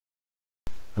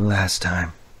last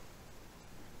time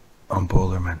on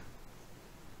Bolerman.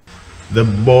 The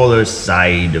Boler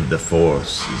side of the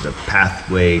Force is a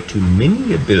pathway to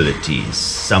many abilities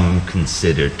some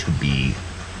consider to be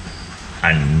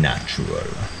unnatural.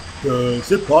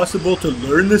 Is it possible to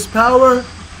learn this power?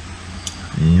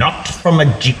 Not from a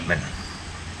jeepman.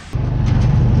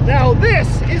 Now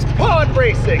this is pod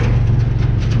racing!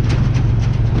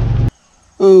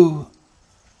 Oh,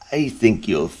 I think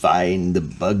you'll find the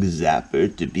bug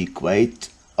zapper to be quite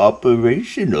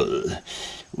operational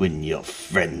when your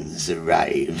friends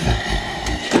arrive.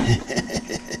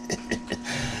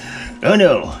 Oh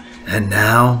no. And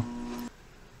now,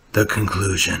 the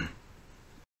conclusion.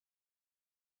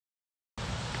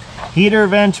 Heater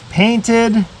vent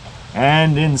painted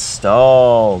and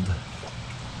installed.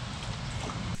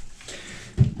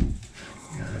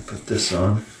 Gotta put this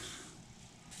on.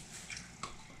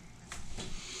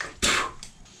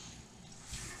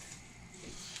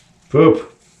 Poop.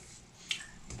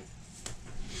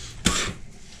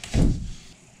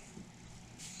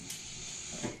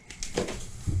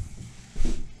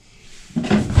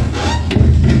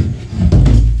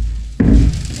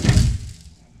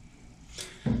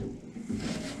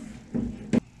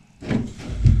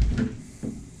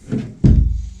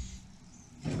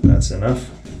 That's enough.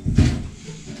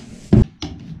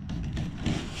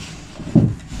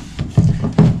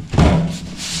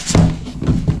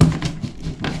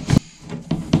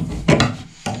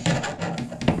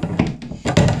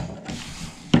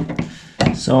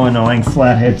 So annoying,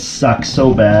 flatheads suck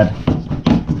so bad.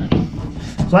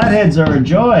 Flatheads are a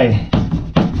joy.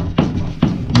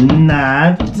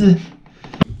 Not.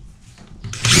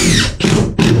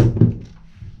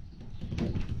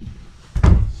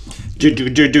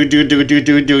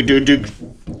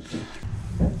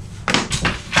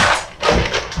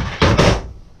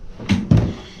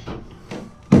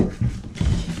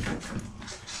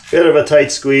 Bit of a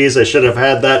tight squeeze. I should have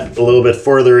had that a little bit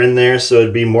further in there so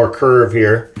it'd be more curve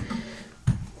here.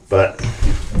 But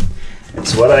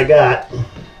it's what I got.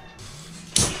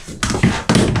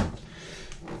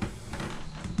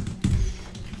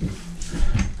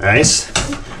 Nice.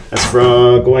 That's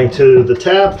from going to the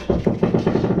tap.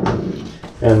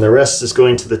 And the rest is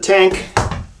going to the tank.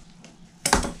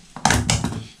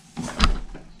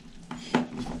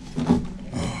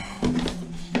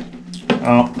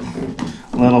 Oh.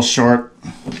 A little short.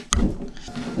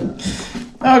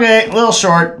 Okay, a little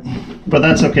short, but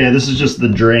that's okay. This is just the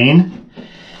drain.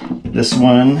 This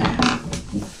one,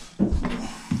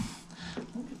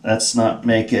 let's not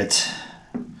make it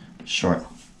short.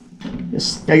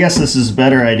 I guess this is a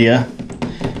better idea.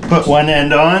 Put one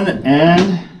end on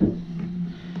and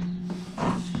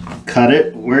cut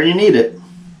it where you need it.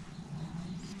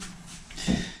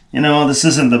 You know, this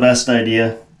isn't the best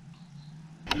idea.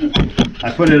 I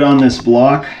put it on this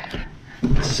block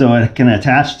so it can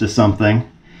attach to something,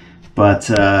 but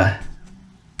that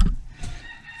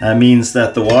means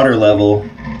that the water level,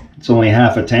 it's only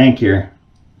half a tank here.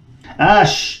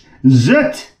 Ash,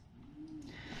 zit!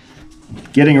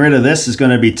 Getting rid of this is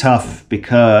going to be tough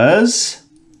because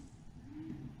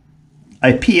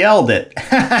I PL'd it.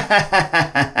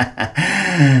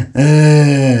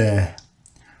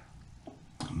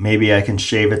 Maybe I can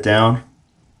shave it down.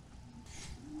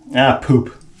 Ah,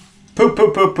 poop. Poop,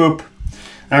 poop, poop, poop.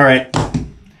 All right.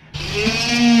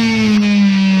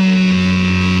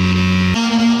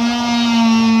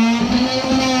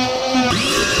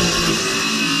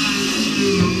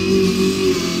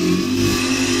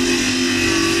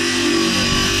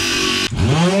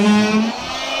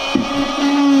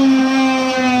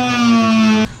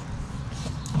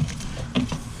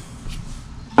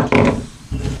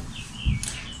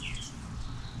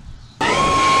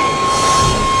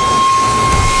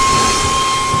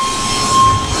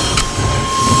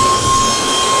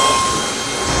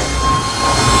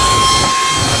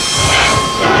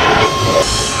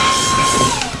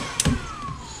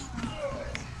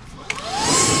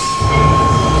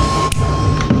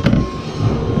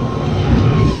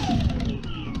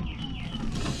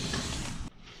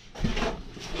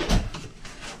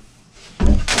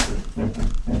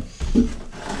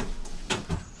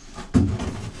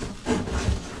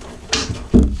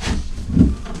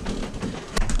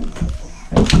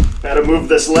 Gotta move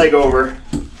this leg over.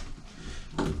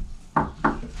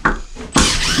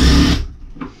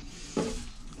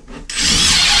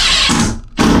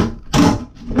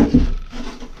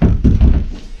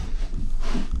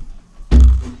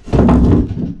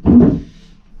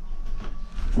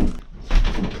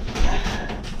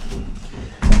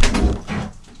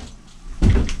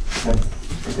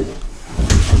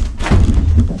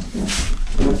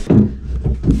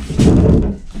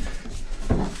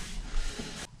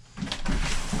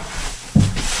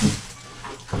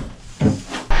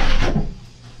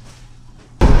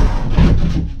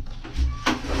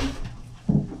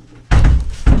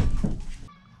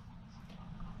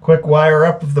 Quick wire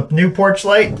up of the new porch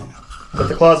light. Put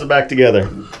the closet back together.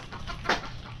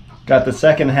 Got the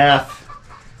second half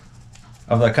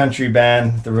of the country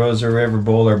band, the Rosa River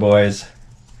Boler Boys,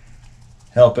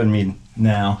 helping me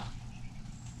now.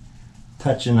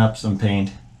 Touching up some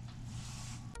paint.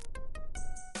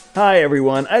 Hi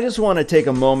everyone, I just want to take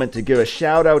a moment to give a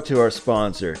shout out to our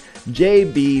sponsor,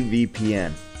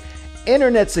 JBVPN.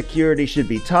 Internet security should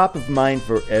be top of mind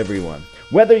for everyone.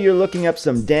 Whether you're looking up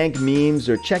some dank memes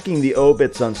or checking the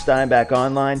obits on Steinbach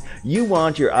Online, you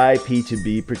want your IP to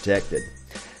be protected.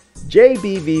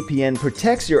 JBVPN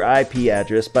protects your IP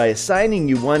address by assigning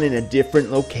you one in a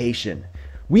different location.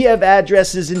 We have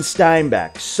addresses in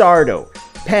Steinbach, Sardo,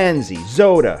 Pansy,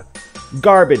 Zoda,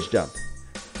 Garbage Dump,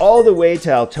 all the way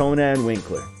to Altona and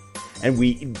Winkler. And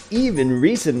we even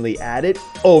recently added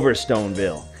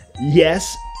Overstoneville.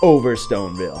 Yes,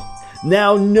 Overstoneville.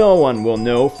 Now no one will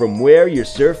know from where you're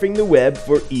surfing the web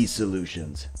for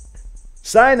e-solutions.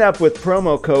 Sign up with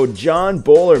promo code John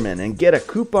Bolerman and get a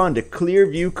coupon to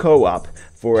Clearview Co-op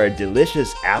for a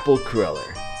delicious apple cruller.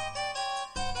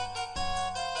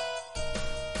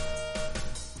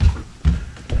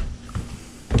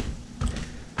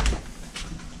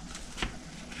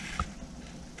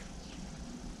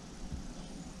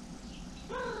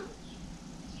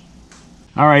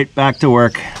 All right, back to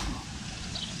work.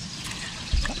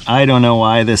 I don't know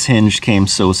why this hinge came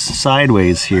so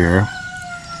sideways here.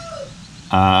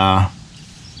 I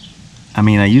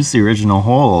mean, I used the original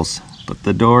holes, but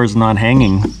the door is not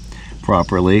hanging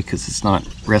properly because it's not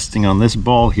resting on this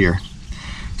ball here.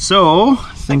 So,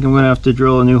 I think I'm gonna have to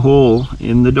drill a new hole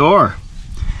in the door.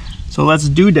 So let's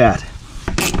do that.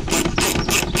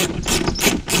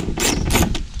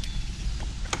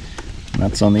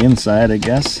 That's on the inside, I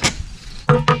guess.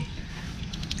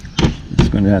 It's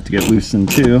going to have to get loosened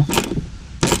too.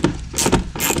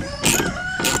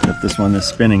 But this one is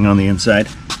spinning on the inside.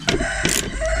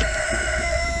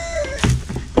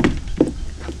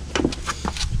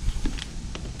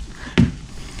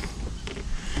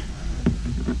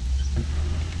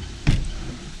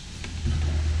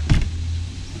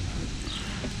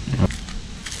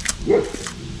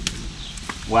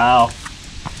 Wow.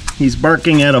 He's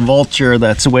barking at a vulture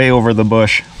that's way over the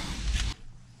bush.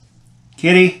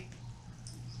 Kitty,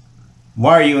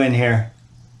 why are you in here?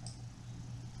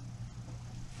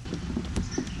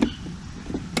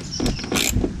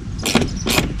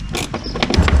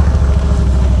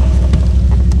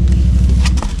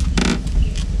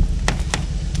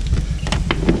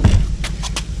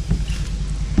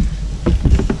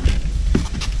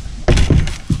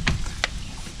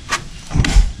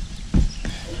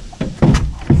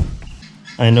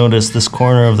 I noticed this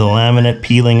corner of the laminate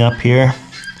peeling up here,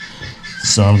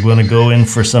 so I'm going to go in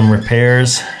for some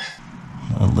repairs.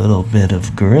 A little bit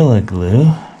of Gorilla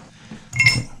Glue.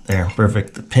 There,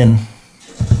 perfect. The pin.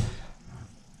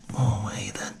 Oh,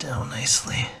 lay that down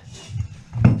nicely.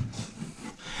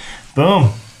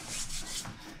 Boom.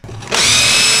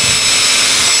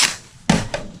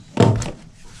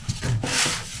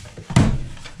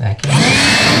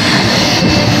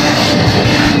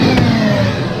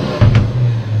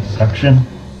 Suction.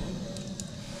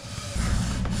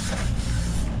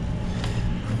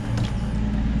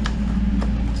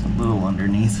 It's a little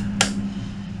underneath.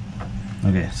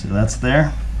 Okay, so that's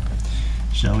there.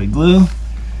 Shall we glue?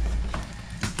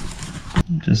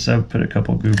 Just put a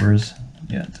couple goobers.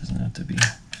 Yeah, it doesn't have to be.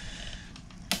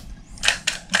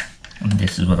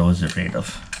 This is what I was afraid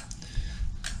of.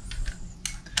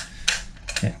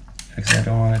 Okay, because I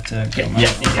don't want it to come out.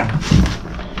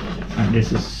 Yeah. And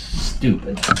this is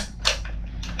stupid.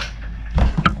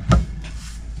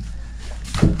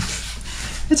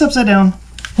 It's upside down.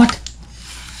 What?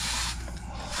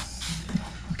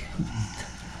 Okay.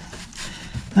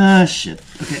 Ah, shit.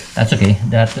 Okay. That's okay.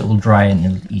 That will dry and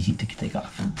it'll be easy to take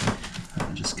off.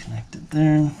 I'll just connect it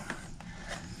there.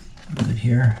 Put it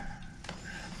here.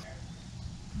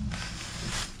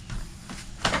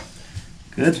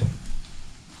 Good.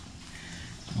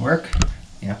 Work?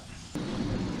 Yeah.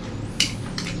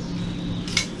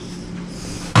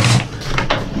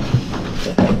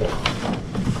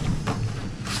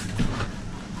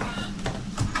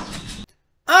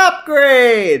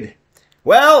 Upgrade!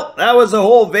 Well, that was a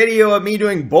whole video of me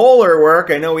doing Boler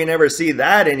work. I know we never see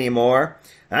that anymore.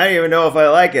 I don't even know if I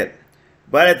like it.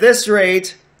 But at this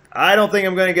rate, I don't think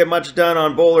I'm going to get much done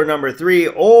on Boler number 3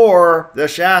 or the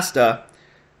Shasta.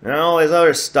 And all this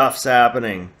other stuff's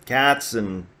happening. Cats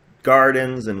and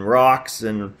gardens and rocks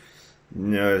and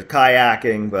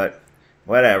kayaking, but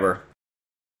whatever.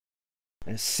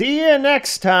 See you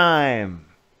next time!